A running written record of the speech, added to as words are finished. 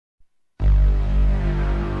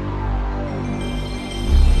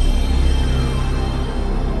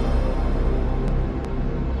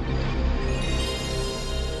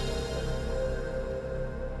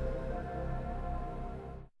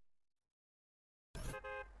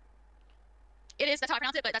It is, that's how I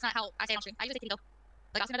pronounce it, but that's not how I say it on stream. I usually say Kirito,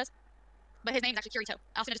 like Asuna does. But his name's actually Kirito.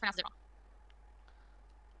 Asuna just pronounced it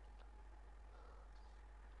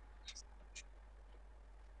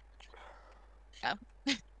wrong.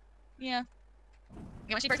 Oh. Yeah.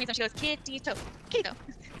 Yeah, when she first meets him, she goes, Kirito. Kirito.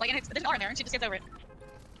 Like, and there's an R in there, and she just gets over it.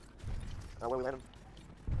 Where we land him?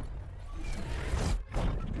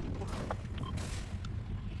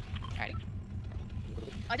 Alrighty.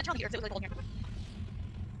 Oh, I did turn on the ear, because it was really cold in here.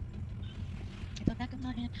 Get the back of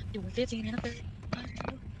my hand, doing 15 and a 30.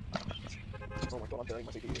 Oh my god, I'm failing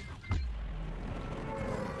my CPU.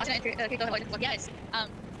 Asuna and Kirito have always, yes.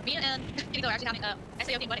 Me and Kirito are actually having a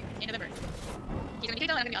SAO themed wedding in November. He's gonna be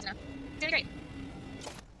Kirito and I'm gonna be Asuna. It's gonna be great.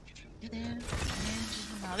 Get there.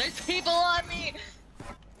 Oh, there's people on me!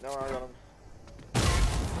 No, I got him.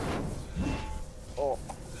 Oh.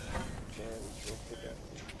 Damn, he's real quick out.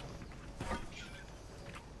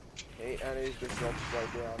 Okay, and he's just dropped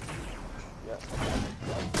straight down. Yeah.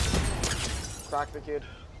 Crack the kid.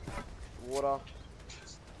 Water.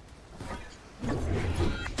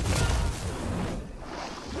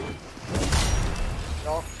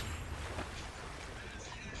 No.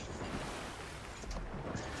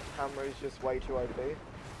 Camera is just way too OP.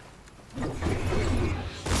 Oh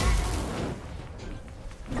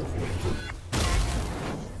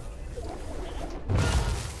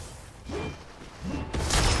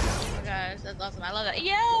gosh, that's awesome. I love that.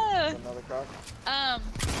 Yeah! Another crack.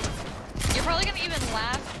 You're probably gonna even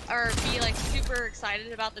laugh or be like super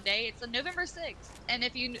excited about the day. It's on November 6th. And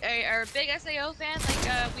if you are a big SAO fan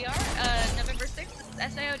like we are, November 6th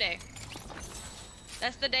is SAO day.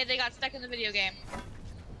 That's the day they got stuck in the video game.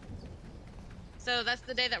 So that's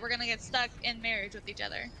the day that we're gonna get stuck in marriage with each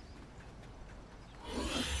other.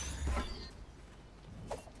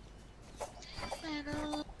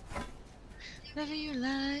 Never you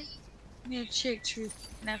lie. Me a chick truth.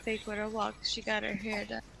 Now fake with her walk. She got her hair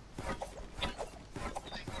done.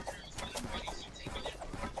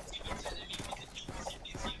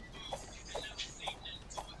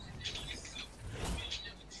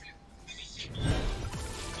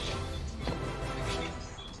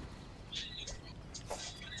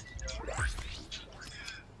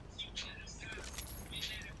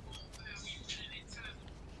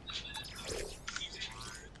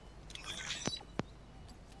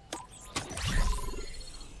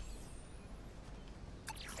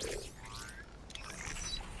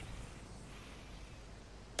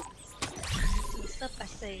 I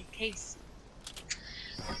say case.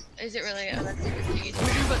 Is it really? Oh, that's super cute.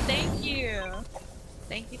 But thank you.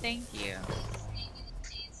 Thank you, thank you.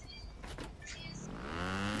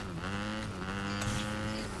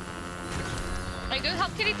 Alright, go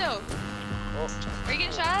help Kirito. Oh. Are you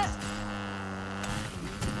getting shot?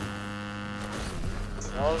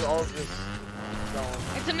 I was just going.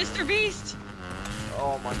 It's a Mr. Beast.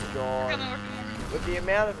 Oh my god. We're coming. With the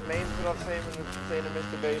amount of memes that I've seen of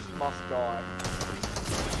Mr. Beast must die.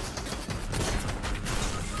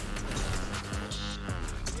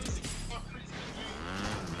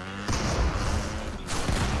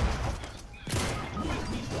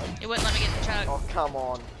 It wouldn't let me get in the truck. Oh, come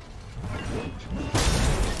on.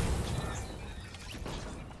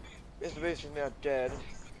 Mr. Beast is now dead.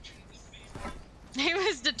 He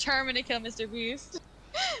was determined to kill Mr. Beast.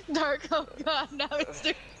 Dark, oh god, no,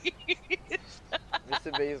 Mr. Beast.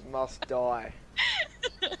 Mr. Beast must die.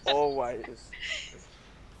 Always.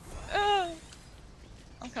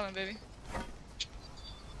 I'm coming, baby.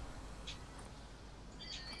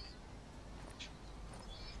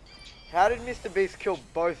 How did Mr. Beast kill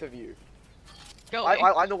both of you? Go away.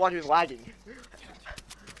 I'm the one who's lagging.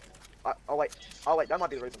 Oh wait, that might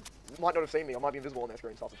be the reason. You might not have seen me, I might be invisible on their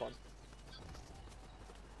screens half the time.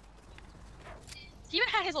 He even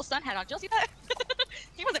had his little sun hat on. Did you see that?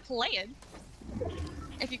 He wasn't playing.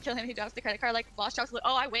 If you kill him, he drops the credit card like boss drops.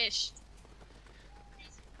 Oh, I wish.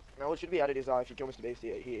 No, what should be added is if you kill Mr. Beast,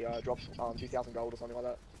 he drops 2,000 gold or something like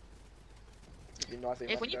that. It'd be nice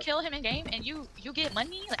if when you kill him in game and you get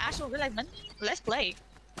money, like actual real life money, let's play.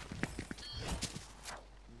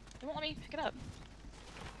 They won't let me pick it up.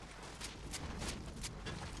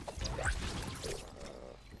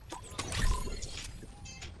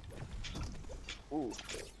 Ooh.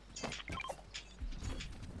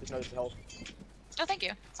 Just noticed the health. Oh, thank you.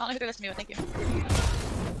 I don't know who did this to me, but thank you.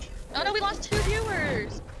 Oh no, we lost 2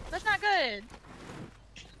 viewers! That's not good!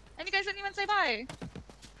 And you guys didn't even say bye!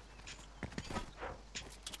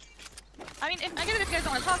 I mean, I get it if you guys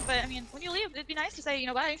don't want to talk, but I mean, when you leave, it'd be nice to say, you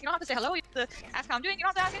know, bye. You don't have to say hello, you have to ask how I'm doing, you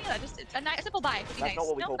don't have to ask any of that. Just a simple bye would be nice. That's not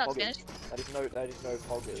what we call that's poggers. That is no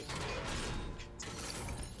poggers.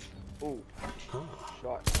 Ooh.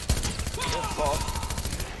 Right.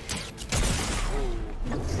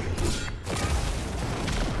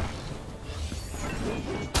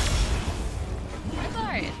 It's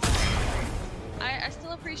alright. I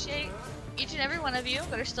still appreciate each and every one of you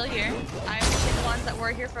that are still here. I appreciate the ones that were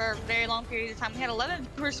here for a very long period of time. We had 11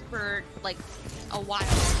 viewers for like a while,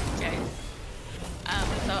 okay?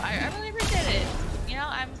 So I really appreciate it. You know,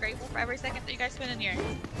 I'm grateful for every second that you guys spend in here.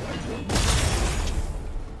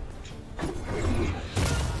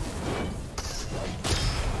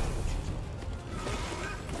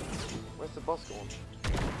 Where's the boss going?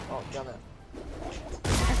 Oh, down there.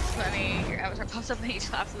 That's funny. Your avatar pops up and he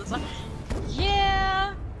claps to the sun.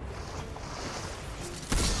 Yeah.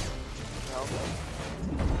 No.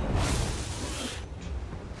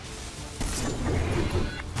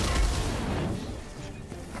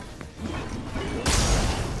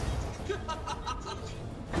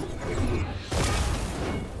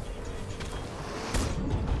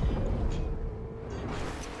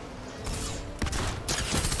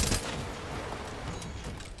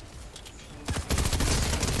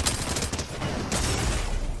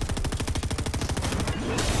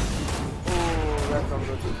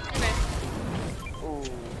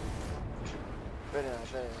 Very nice,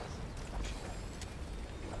 very nice.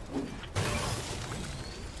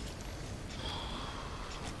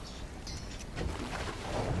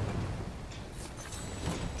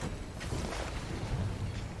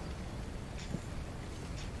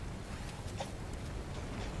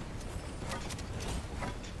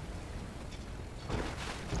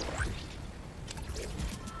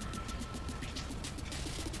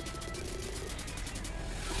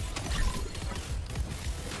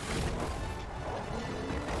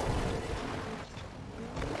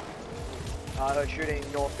 Shooting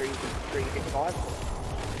north 355.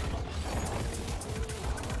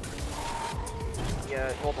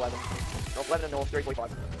 Yeah, north 11. North 11 and north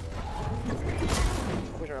 345.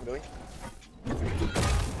 Which one I'm doing?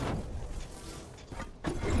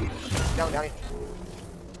 Down, down.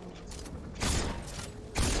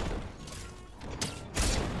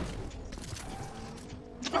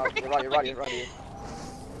 You're right here.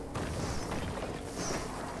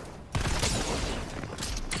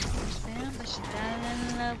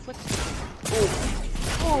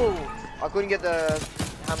 Ooh! I couldn't get the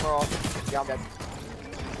hammer off. Yeah, I'm dead.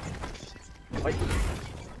 Wait.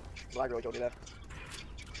 Lag really told me there.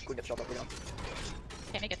 Couldn't get the shot off now.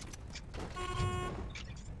 Can't make it.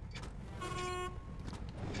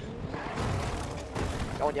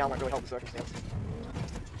 Going down won't really help the circumstance.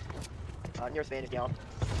 Nearest fan is down.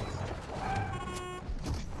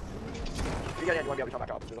 If you get in, you won't be able to come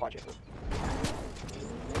back up. There's a high chance of it.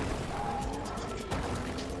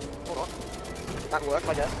 Hold on. That worked,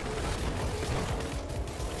 I guess.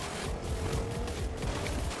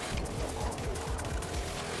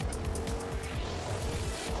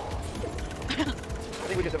 I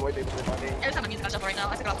think we just avoid people for the time being. Every time I'm using that shuffle right now,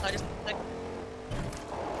 I took it off, so I just like.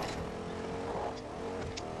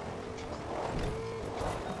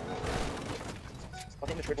 I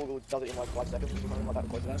think the triple does it in like 5 seconds or something like that,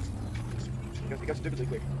 close to that. It goes stupidly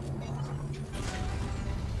quick.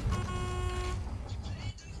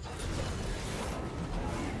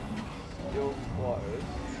 Still close.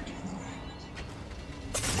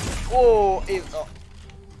 Oh,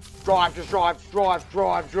 drive, just drive.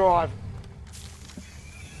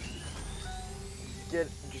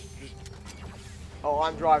 Just. Oh,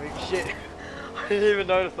 I'm driving, shit. I didn't even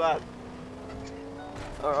notice that.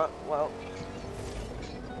 Alright, well.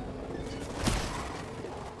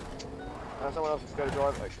 Someone else is going to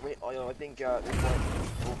drive, actually. Oh, I think, this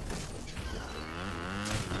point.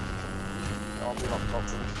 I'll move up top.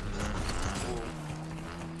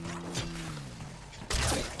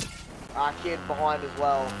 Kid behind as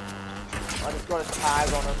well. I just got his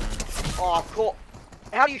tag on him. Oh, I've caught.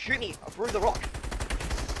 How do you shoot me? Through the rock.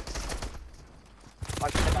 I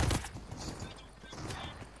should hit that.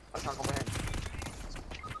 I can't comprehend.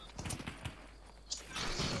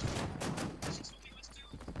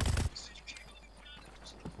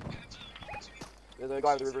 There's a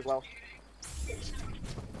guy with the river as well.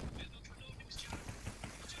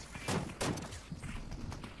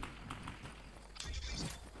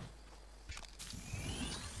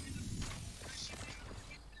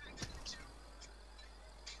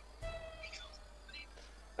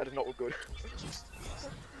 That does not look good.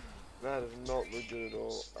 That does not look good at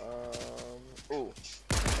all. Ooh.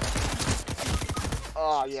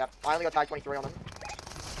 Oh, yeah. I only got tag 23 on them.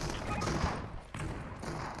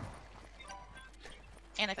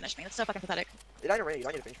 And they finished me. That's so fucking pathetic. It ain't a ring. You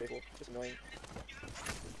don't need to finish people. It's just annoying.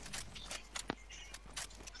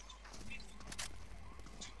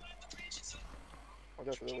 I'll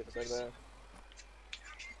go for the witness over there.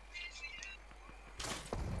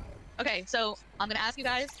 Okay, so I'm gonna ask you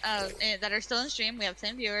guys that are still in stream. We have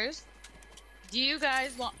 10 viewers. Do you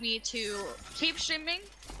guys want me to keep streaming,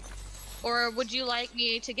 or would you like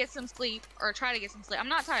me to get some sleep or try to get some sleep? I'm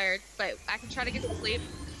not tired, but I can try to get some sleep,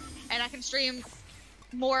 and I can stream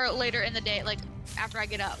more later in the day, like after I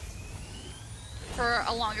get up, for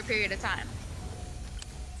a longer period of time.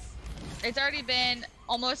 It's already been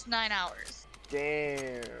almost 9 hours.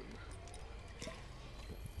 Damn.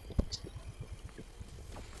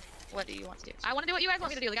 What do you want to do? I want to do what you guys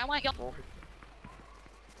want me to do. Like, I want y'all.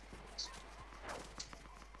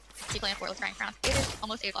 Keep playing for it. Let's try and crown. It is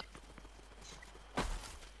almost 8 o'clock.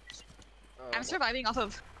 I'm surviving off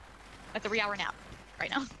of a 3-hour nap right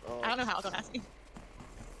now. I don't know how. Don't ask me.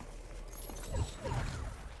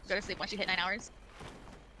 Go to sleep once you hit 9 hours.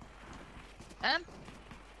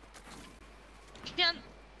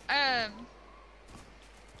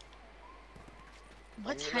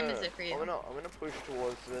 What time is it for you? I'm gonna push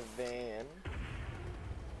towards the van.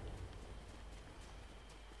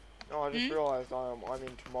 Oh, I just realized I'm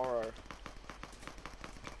in tomorrow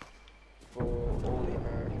for all the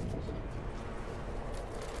Americans.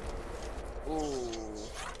 Ooh.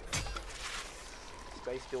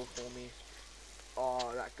 Stay still for me.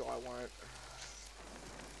 Oh, that guy won't.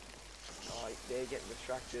 Oh, they're getting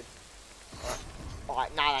distracted.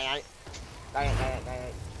 Alright, no, they ain't. They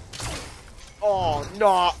ain't. Oh,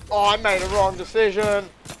 no. Oh, I made a wrong decision.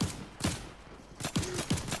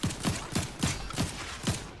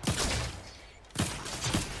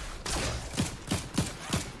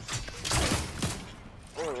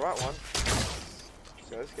 Oh, the right one.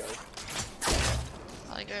 So let's go.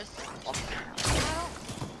 Probably goes.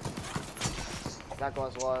 That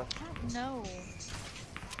guy's low. No.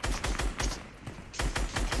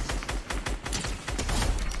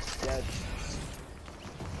 Dead.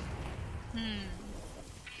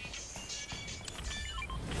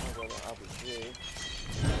 I've got an RPG.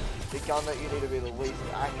 The gun that you need to be the least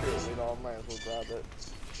accurate with, I may as well grab it.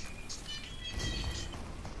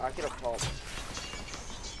 I get a pop.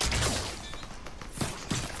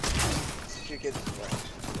 2 kids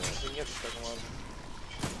left. We can get the second one.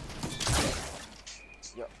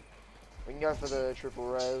 Yep. We can go for the triple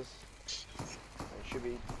res. It should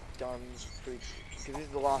be done pretty, because this is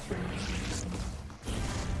the last one.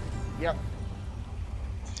 Yep.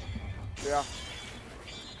 Yeah.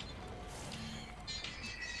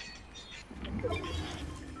 Okay.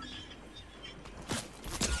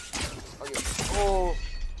 Oh.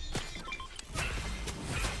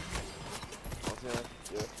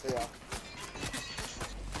 Yeah.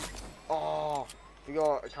 Oh,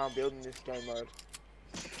 forgot I can't build in this game mode.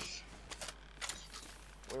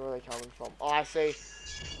 Where are they coming from? Oh, I see.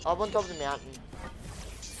 Up on top of the mountain.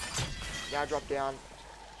 Now drop down.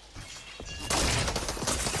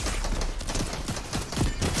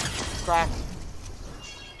 Cracked.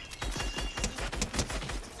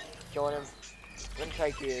 Killing him. I'm gonna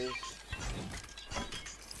take his.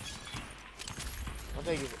 I'll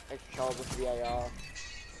take his extra caliber for the AR.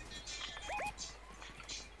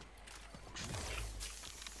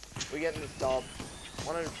 We're getting the stub.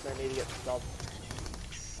 100% need to get the stub.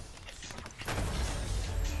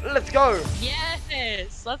 Let's go!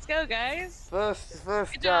 Yes! Let's go, guys! First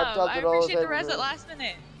Good job. I appreciate the res at last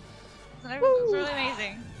minute. It was really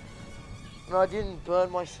amazing. No, I didn't burn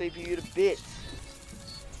my CPU to bits.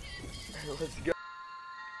 Let's go.